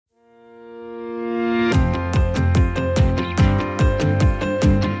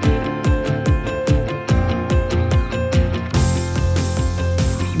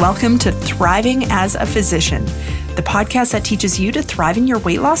welcome to Thriving as a Physician, the podcast that teaches you to thrive in your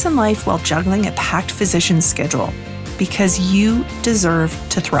weight loss and life while juggling a packed physician's schedule, because you deserve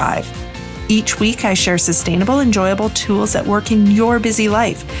to thrive. Each week, I share sustainable, enjoyable tools that work in your busy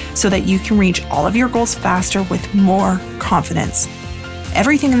life so that you can reach all of your goals faster with more confidence.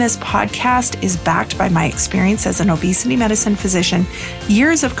 Everything in this podcast is backed by my experience as an obesity medicine physician,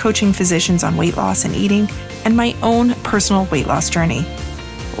 years of coaching physicians on weight loss and eating, and my own personal weight loss journey.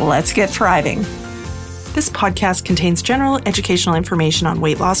 Let's get thriving. This podcast contains general educational information on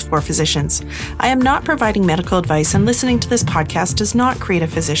weight loss for physicians. I am not providing medical advice, and listening to this podcast does not create a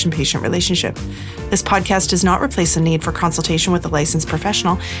physician-patient relationship. This podcast does not replace the need for consultation with a licensed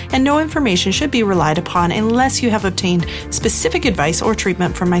professional, and no information should be relied upon unless you have obtained specific advice or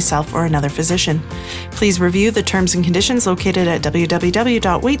treatment from myself or another physician. Please review the terms and conditions located at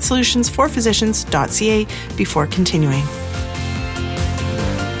www.weightsolutionsforphysicians.ca before continuing.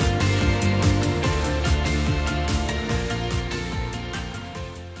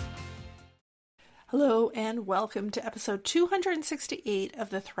 Hello and welcome to episode 268 of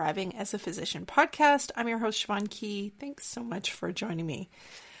the Thriving as a Physician podcast. I'm your host, Siobhan Key. Thanks so much for joining me.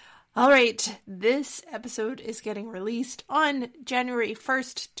 All right, this episode is getting released on January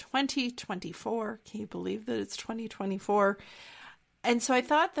 1st, 2024. Can you believe that it's 2024? And so I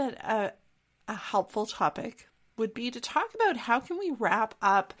thought that a helpful topic would be to talk about how can we wrap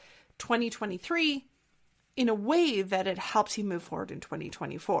up 2023 in a way that it helps you move forward in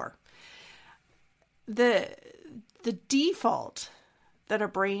 2024. The default that our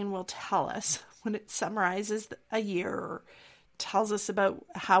brain will tell us when it summarizes a year or tells us about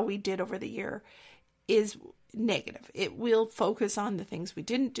how we did over the year is negative. It will focus on the things we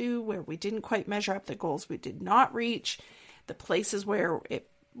didn't do, where we didn't quite measure up, the goals we did not reach, the places where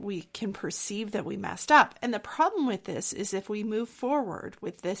we can perceive that we messed up. And the problem with this is if we move forward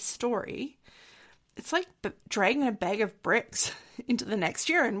with this story, it's like dragging a bag of bricks into the next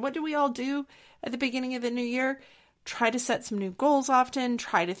year. And what do we all do at the beginning of the new year? Try to set some new goals often,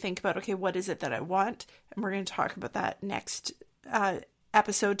 try to think about, okay, what is it that I want? And we're going to talk about that next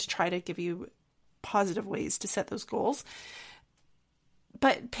episode to try to give you positive ways to set those goals.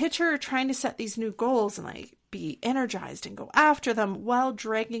 But picture trying to set these new goals and be energized and go after them while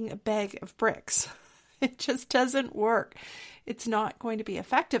dragging a bag of bricks. It just doesn't work. It's not going to be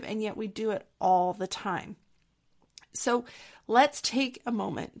effective, and yet we do it all the time. So let's take a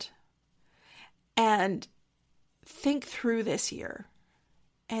moment and think through this year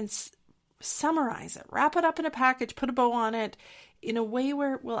and summarize it, wrap it up in a package, put a bow on it in a way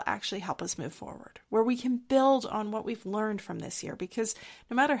where it will actually help us move forward, where we can build on what we've learned from this year. Because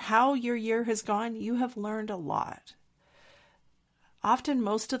no matter how your year has gone, you have learned a lot. Often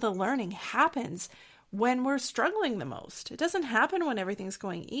most of the learning happens when we're struggling the most. It doesn't happen when everything's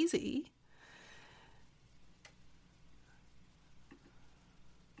going easy.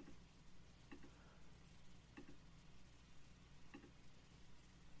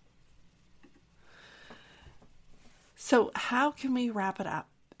 So how can we wrap it up?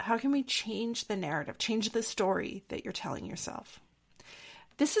 How can we change the narrative, change the story that you're telling yourself?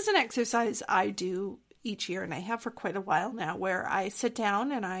 This is an exercise I do each year, and I have for quite a while now, where I sit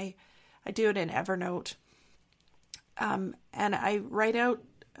down and I do it in Evernote, and I write out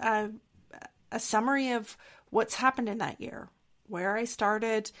a summary of what's happened in that year, where I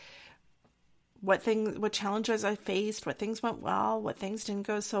started, what challenges I faced, what things went well, what things didn't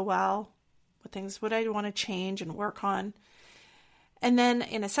go so well, what things would I want to change and work on. And then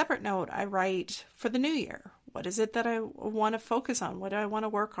in a separate note, I write for the new year. What is it that I want to focus on? What do I want to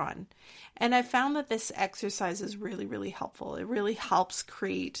work on? And I found that this exercise is really, really helpful. It really helps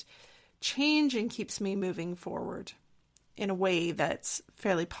create change and keeps me moving forward in a way that's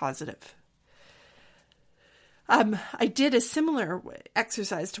fairly positive. I did a similar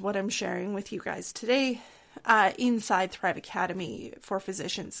exercise to what I'm sharing with you guys today inside Thrive Academy for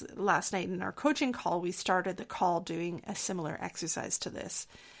physicians. Last night in our coaching call, we started the call doing a similar exercise to this,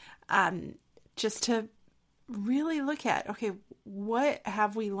 just to really look at, okay, what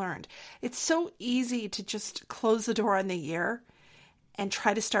have we learned? It's so easy to just close the door on the year and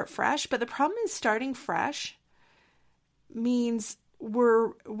try to start fresh. But the problem is starting fresh means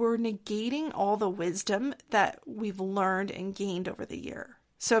we're negating all the wisdom that we've learned and gained over the year.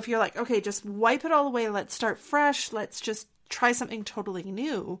 So if you're like, okay, just wipe it all away, let's start fresh, let's just try something totally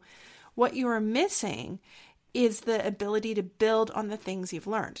new, what you are missing is the ability to build on the things you've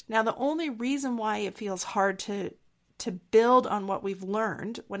learned. Now, the only reason why it feels hard to to build on what we've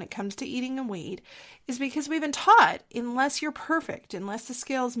learned when it comes to eating and weight is because we've been taught, unless you're perfect, unless the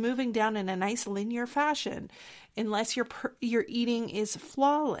scale's moving down in a nice linear fashion, unless your eating is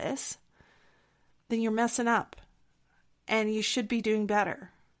flawless, then you're messing up and you should be doing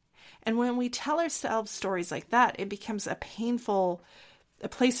better. And when we tell ourselves stories like that, it becomes a painful,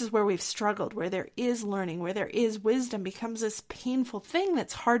 places where we've struggled, where there is learning, where there is wisdom, becomes this painful thing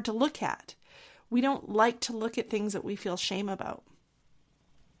that's hard to look at. We don't like to look at things that we feel shame about.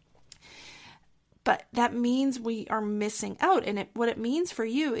 But that means we are missing out. And what it means for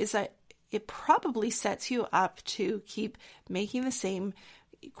you is that it probably sets you up to keep making the same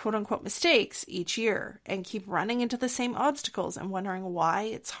quote unquote mistakes each year and keep running into the same obstacles and wondering why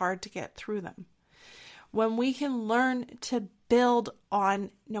it's hard to get through them. When we can learn to build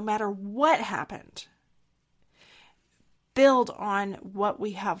on, no matter what happened, build on what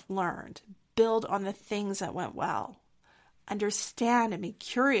we have learned, build on the things that went well, understand and be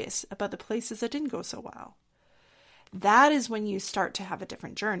curious about the places that didn't go so well. That is when you start to have a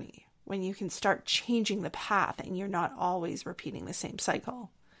different journey, when you can start changing the path and you're not always repeating the same cycle.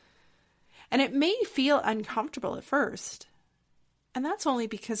 And it may feel uncomfortable at first. And that's only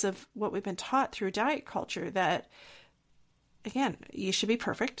because of what we've been taught through diet culture that, again, you should be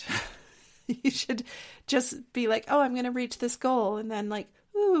perfect. You should just be like, oh, I'm going to reach this goal. And then like,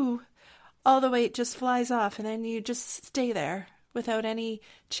 ooh, all the weight just flies off. And then you just stay there without any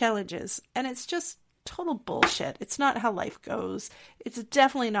challenges. And it's just total bullshit. It's not how life goes. It's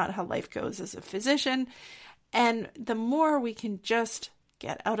definitely not how life goes as a physician. And the more we can just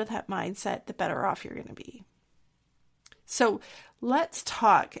get out of that mindset, the better off you're going to be. So let's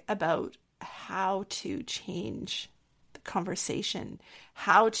talk about how to change the conversation,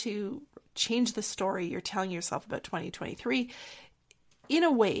 how to change the story you're telling yourself about 2023 in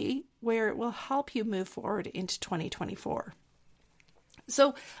a way where it will help you move forward into 2024. So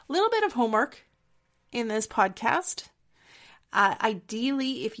a little bit of homework in this podcast.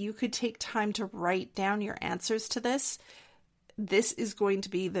 Ideally, if you could take time to write down your answers to this is going to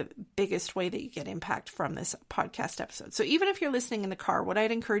be the biggest way that you get impact from this podcast episode. So even if you're listening in the car, what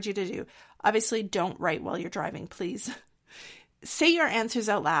I'd encourage you to do, obviously don't write while you're driving, please. Say your answers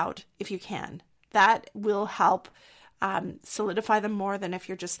out loud if you can. That will help solidify them more than if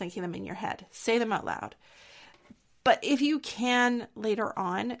you're just thinking them in your head. Say them out loud. But if you can later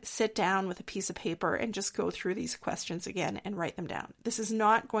on, sit down with a piece of paper and just go through these questions again and write them down. This is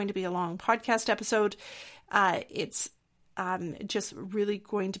not going to be a long podcast episode. It's just really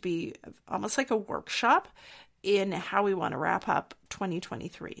going to be almost like a workshop in how we want to wrap up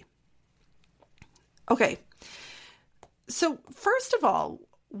 2023. Okay. So first of all,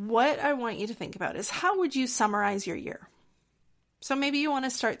 what I want you to think about is how would you summarize your year? So maybe you want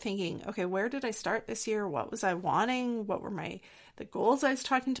to start thinking, okay, where did I start this year? What was I wanting? What were the goals I was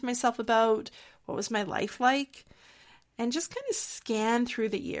talking to myself about? What was my life like? And just kind of scan through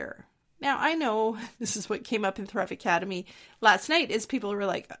the year. Now, I know this is what came up in Thrive Academy last night is people were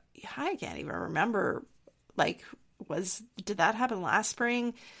like, I can't even remember, did that happen last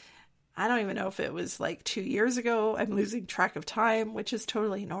spring? I don't even know if it was like 2 years ago. I'm losing track of time, which is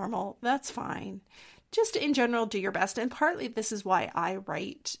totally normal. That's fine. Just in general, do your best. And partly this is why I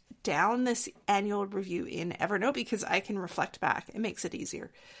write down this annual review in Evernote, because I can reflect back. It makes it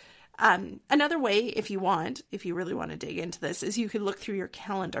easier. Another way, if you really want to dig into this, is you could look through your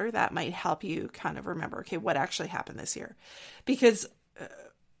calendar. That might help you kind of remember, okay, what actually happened this year? Because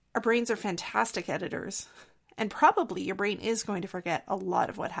our brains are fantastic editors. And probably your brain is going to forget a lot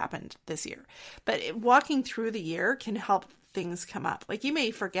of what happened this year. But walking through the year can help things come up. Like you may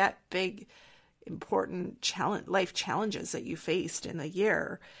forget big, important life challenges that you faced in the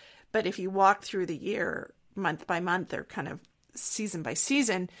year. But if you walk through the year month by month or kind of season by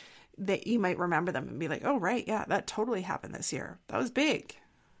season, that you might remember them and be like, oh, right, yeah, that totally happened this year. That was big.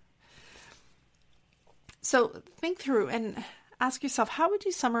 So think through and ask yourself, how would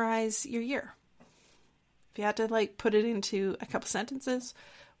you summarize your year? If you had to put it into a couple sentences,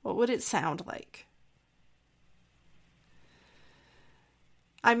 what would it sound like?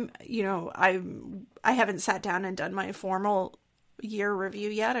 I haven't sat down and done my formal year review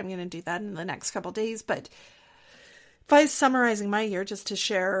yet. I'm going to do that in the next couple days. But if I was summarizing my year, just to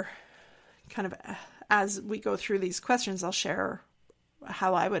share kind of as we go through these questions, I'll share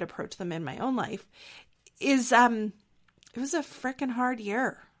how I would approach them in my own life, it was a freaking hard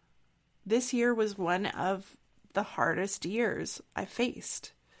year. This year was one of the hardest years I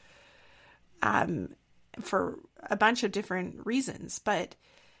faced for a bunch of different reasons. But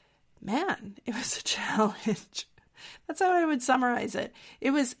man, it was a challenge. That's how I would summarize it. It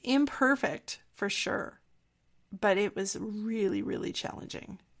was imperfect for sure. but it was really, really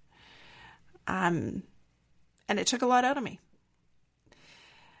challenging. And it took a lot out of me.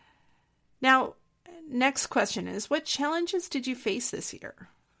 Now, next question is, what challenges did you face this year?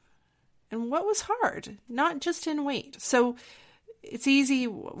 And what was hard? Not just in weight. So it's easy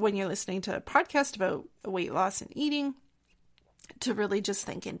when you're listening to a podcast about weight loss and eating to really just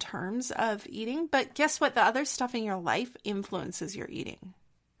think in terms of eating. But guess what? The other stuff in your life influences your eating.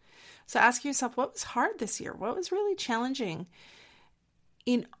 So ask yourself, what was hard this year? What was really challenging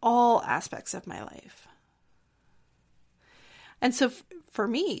in all aspects of my life? And so for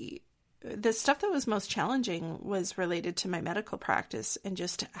me, the stuff that was most challenging was related to my medical practice and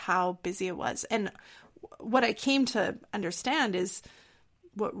just how busy it was. And what I came to understand is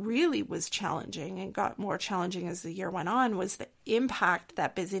what really was challenging and got more challenging as the year went on was the impact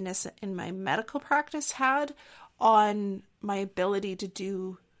that busyness in my medical practice had on my ability to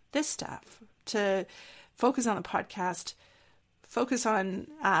do this stuff, to focus on the podcast, focus on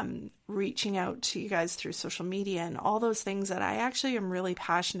reaching out to you guys through social media and all those things that I actually am really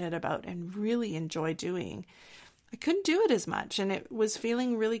passionate about and really enjoy doing. I couldn't do it as much, and it was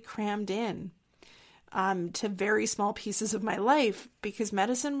feeling really crammed in to very small pieces of my life because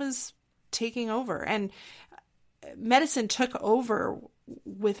medicine was taking over. And medicine took over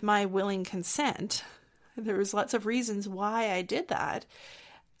with my willing consent. There was lots of reasons why I did that,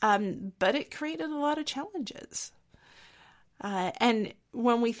 but it created a lot of challenges. And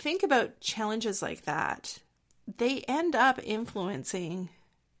when we think about challenges like that, they end up influencing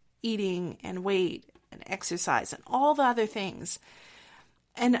eating and weight and exercise and all the other things.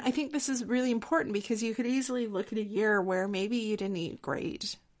 And I think this is really important because you could easily look at a year where maybe you didn't eat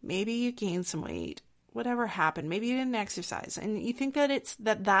great, maybe you gained some weight, whatever happened, maybe you didn't exercise, and you think that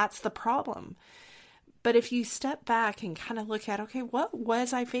that's the problem. But if you step back and kind of look at, okay, what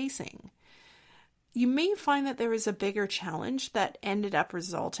was I facing? You may find that there was a bigger challenge that ended up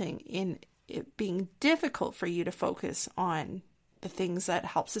resulting in it being difficult for you to focus on the things that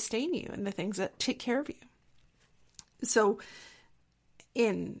help sustain you and the things that take care of you. So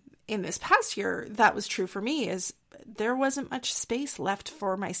in this past year, that was true for me, is there wasn't much space left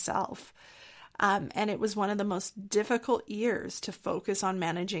for myself. And it was one of the most difficult years to focus on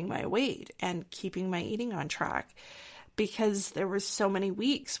managing my weight and keeping my eating on track because there were so many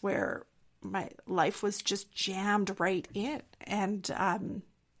weeks where my life was just jammed right in, and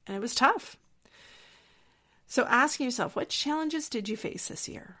it was tough. So asking yourself, what challenges did you face this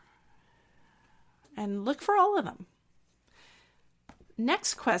year? And look for all of them.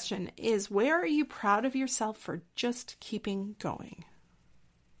 Next question is, where are you proud of yourself for just keeping going?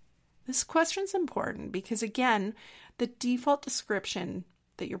 This question is important because, again, the default description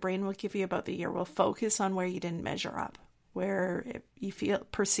that your brain will give you about the year will focus on where you didn't measure up, where you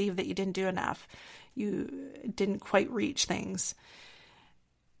perceive that you didn't do enough, you didn't quite reach things.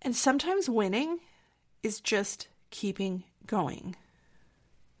 And sometimes winning is just keeping going.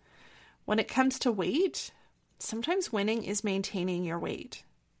 When it comes to weight, sometimes winning is maintaining your weight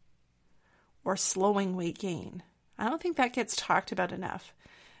or slowing weight gain. I don't think that gets talked about enough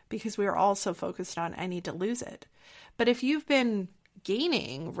because we are all so focused on, I need to lose it. But if you've been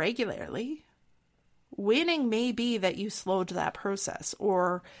gaining regularly, winning may be that you slowed that process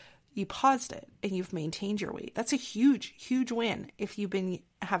or you paused it and you've maintained your weight. That's a huge, huge win if you've been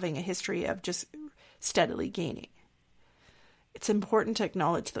having a history of just steadily gaining. It's important to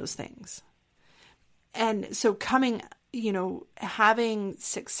acknowledge those things. And so having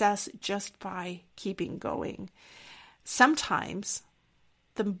success just by keeping going. Sometimes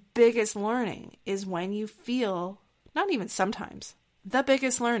the biggest learning is when you feel, not even sometimes, the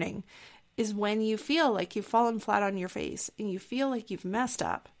biggest learning is when you feel like you've fallen flat on your face and you feel like you've messed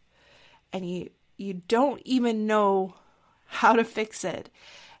up and you don't even know how to fix it,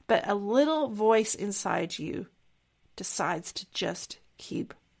 but a little voice inside you decides to just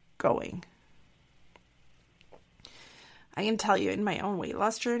keep going. I can tell you in my own weight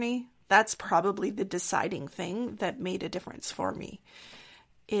loss journey, that's probably the deciding thing that made a difference for me,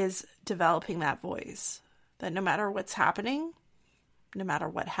 is developing that voice that no matter what's happening, no matter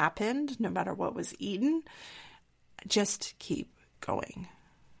what happened, no matter what was eaten, just keep going.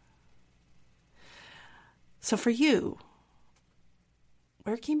 So for you,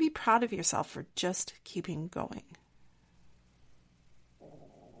 where can you be proud of yourself for just keeping going?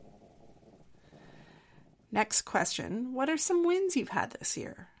 Next question, what are some wins you've had this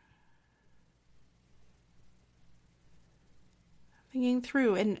year? Thinking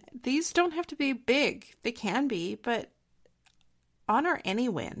through, and these don't have to be big. They can be, but honor any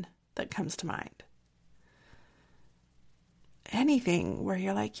win that comes to mind. Anything where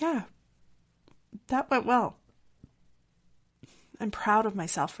you're like, yeah, that went well. I'm proud of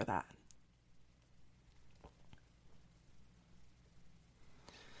myself for that.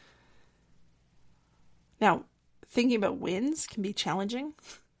 Now, thinking about wins can be challenging.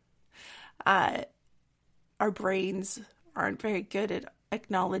 Our brains aren't very good at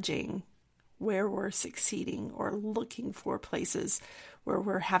acknowledging where we're succeeding or looking for places where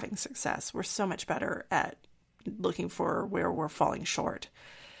we're having success. We're so much better at looking for where we're falling short.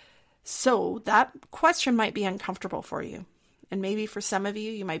 So that question might be uncomfortable for you. And maybe for some of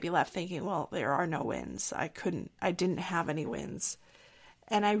you, you might be left thinking, well, there are no wins. I didn't have any wins.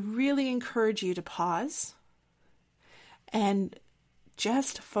 And I really encourage you to pause and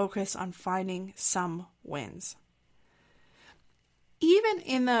just focus on finding some wins. Even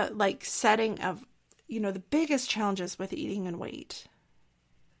in the setting of, the biggest challenges with eating and weight,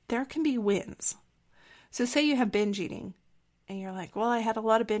 there can be wins. So say you have binge eating and you're like, well, I had a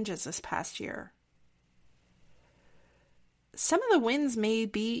lot of binges this past year. Some of the wins may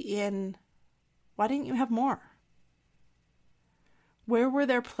be in, why didn't you have more? Where were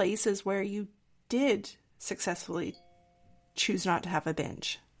there places where you did successfully choose not to have a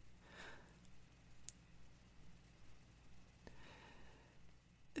binge?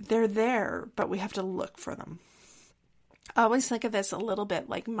 They're there, but we have to look for them. I always think of this a little bit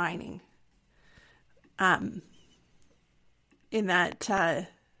like mining. In that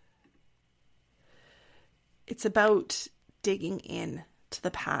it's about digging in to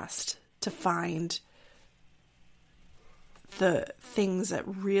the past to find the things that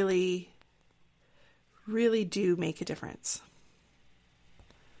really, really do make a difference.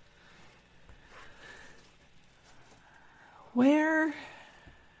 Where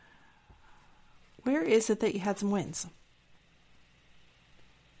is it that you had some wins?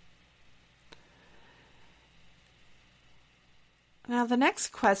 Now, the next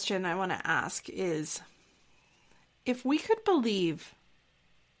question I want to ask is, if we could believe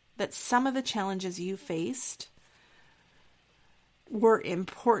that some of the challenges you faced were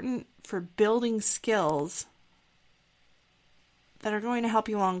important for building skills that are going to help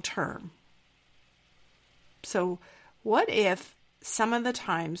you long term. So what if some of the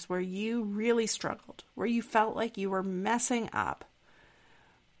times where you really struggled, where you felt like you were messing up,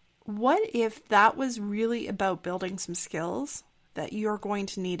 what if that was really about building some skills that you're going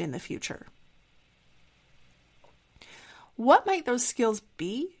to need in the future? What might those skills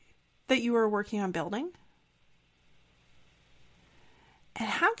be that you are working on building? And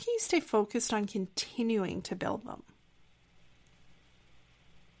how can you stay focused on continuing to build them?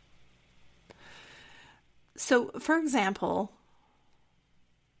 So, for example,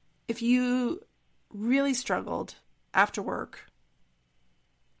 if you really struggled after work,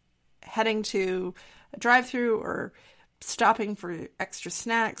 heading to a drive-through or stopping for extra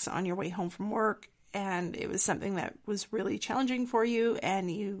snacks on your way home from work, and it was something that was really challenging for you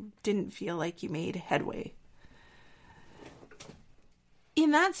and you didn't feel like you made headway.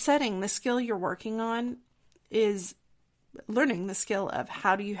 In that setting, the skill you're working on is learning the skill of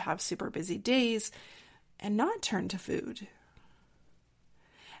how do you have super busy days and not turn to food.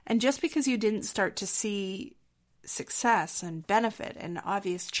 And just because you didn't start to see success and benefit and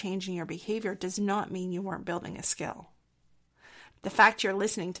obvious change in your behavior does not mean you weren't building a skill. The fact you're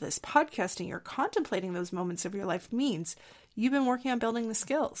listening to this podcast and you're contemplating those moments of your life means you've been working on building the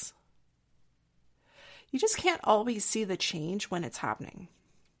skills. You just can't always see the change when it's happening.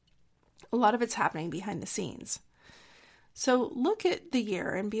 A lot of it's happening behind the scenes. So look at the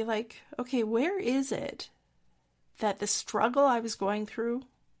year and be like, okay, where is it that the struggle I was going through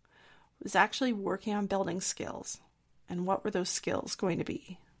was actually working on building skills? And what were those skills going to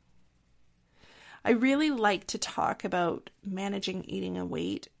be? I really like to talk about managing eating and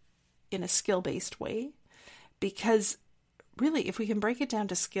weight in a skill-based way, because really, if we can break it down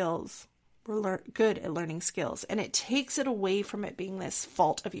to skills, we're good at learning skills, and it takes it away from it being this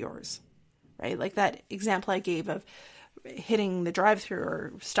fault of yours, right? Like that example I gave of hitting the drive-thru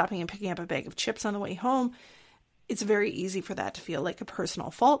or stopping and picking up a bag of chips on the way home. It's very easy for that to feel like a personal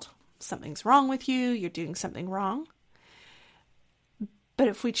fault. Something's wrong with you. You're doing something wrong. But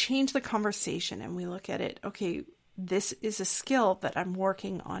if we change the conversation and we look at it, okay, this is a skill that I'm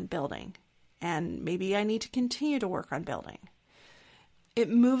working on building, and maybe I need to continue to work on building. It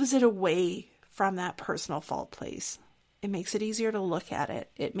moves it away from that personal fault place. It makes it easier to look at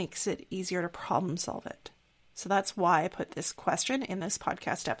it. It makes it easier to problem solve it. So that's why I put this question in this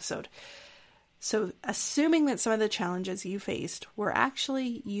podcast episode. So assuming that some of the challenges you faced were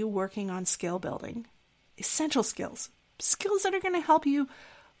actually you working on skill building, essential skills that are going to help you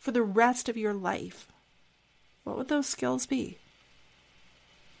for the rest of your life, what would those skills be?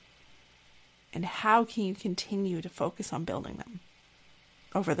 And how can you continue to focus on building them?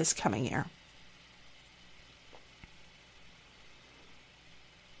 over this coming year.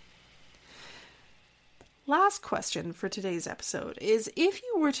 Last question for today's episode is, if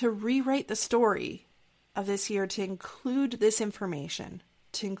you were to rewrite the story of this year to include this information,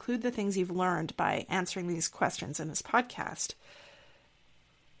 to include the things you've learned by answering these questions in this podcast,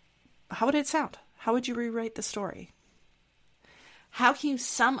 how would it sound? How would you rewrite the story? How can you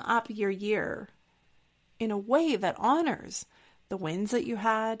sum up your year in a way that honors the wins that you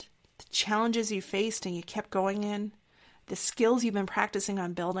had, the challenges you faced and you kept going in, the skills you've been practicing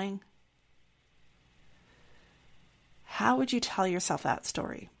on building? How would you tell yourself that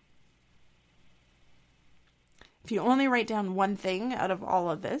story? If you only write down one thing out of all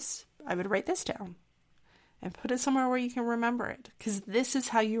of this, I would write this down and put it somewhere where you can remember it, because this is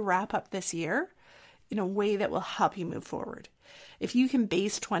how you wrap up this year in a way that will help you move forward. If you can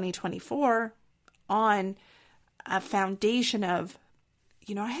base 2024 on a foundation of,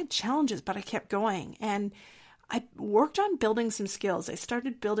 I had challenges, but I kept going, and I worked on building some skills. I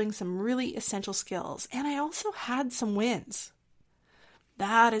started building some really essential skills, and I also had some wins.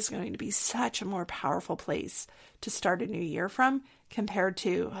 That is going to be such a more powerful place to start a new year from, compared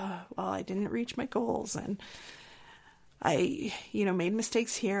to, I didn't reach my goals, and I, made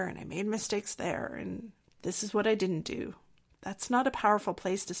mistakes here, and I made mistakes there, and this is what I didn't do. That's not a powerful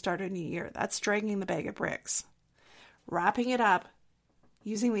place to start a new year. That's dragging the bag of bricks. Wrapping it up,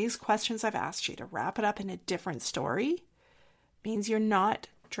 using these questions I've asked you to wrap it up in a different story, means you're not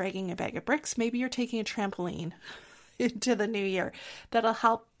dragging a bag of bricks. Maybe you're taking a trampoline into the new year that'll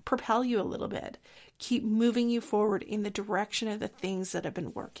help propel you a little bit, keep moving you forward in the direction of the things that have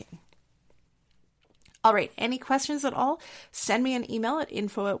been working. All right, any questions at all? Send me an email at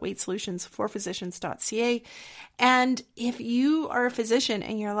info@weightsolutionsforphysicians.ca. And if you are a physician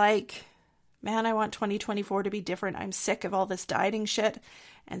and you're like, man, I want 2024 to be different. I'm sick of all this dieting shit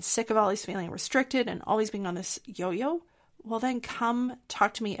and sick of always feeling restricted and always being on this yo-yo, well, then come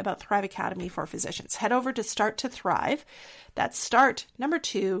talk to me about Thrive Academy for Physicians. Head over to Start to Thrive. That's start,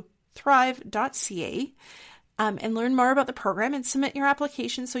 2, thrive.ca, and learn more about the program and submit your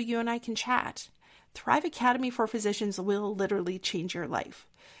application so you and I can chat. Thrive Academy for Physicians will literally change your life.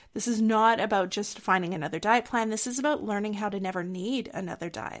 This is not about just finding another diet plan. This is about learning how to never need another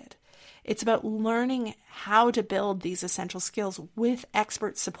diet. It's about learning how to build these essential skills with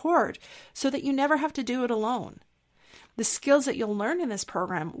expert support so that you never have to do it alone. The skills that you'll learn in this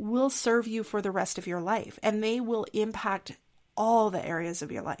program will serve you for the rest of your life, and they will impact all the areas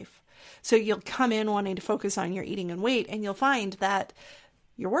of your life. So you'll come in wanting to focus on your eating and weight, and you'll find that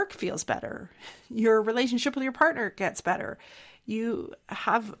your work feels better. Your relationship with your partner gets better. You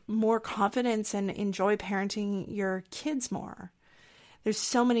have more confidence and enjoy parenting your kids more. There's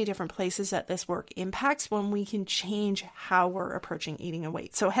so many different places that this work impacts when we can change how we're approaching eating and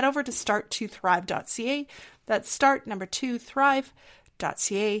weight. So head over to start2thrive.ca. That's start, 2,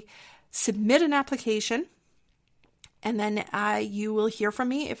 thrive.ca. Submit an application, and then you will hear from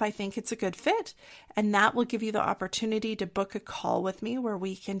me if I think it's a good fit. And that will give you the opportunity to book a call with me where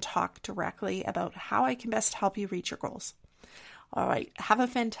we can talk directly about how I can best help you reach your goals. All right. Have a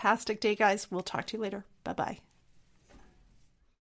fantastic day, guys. We'll talk to you later. Bye-bye.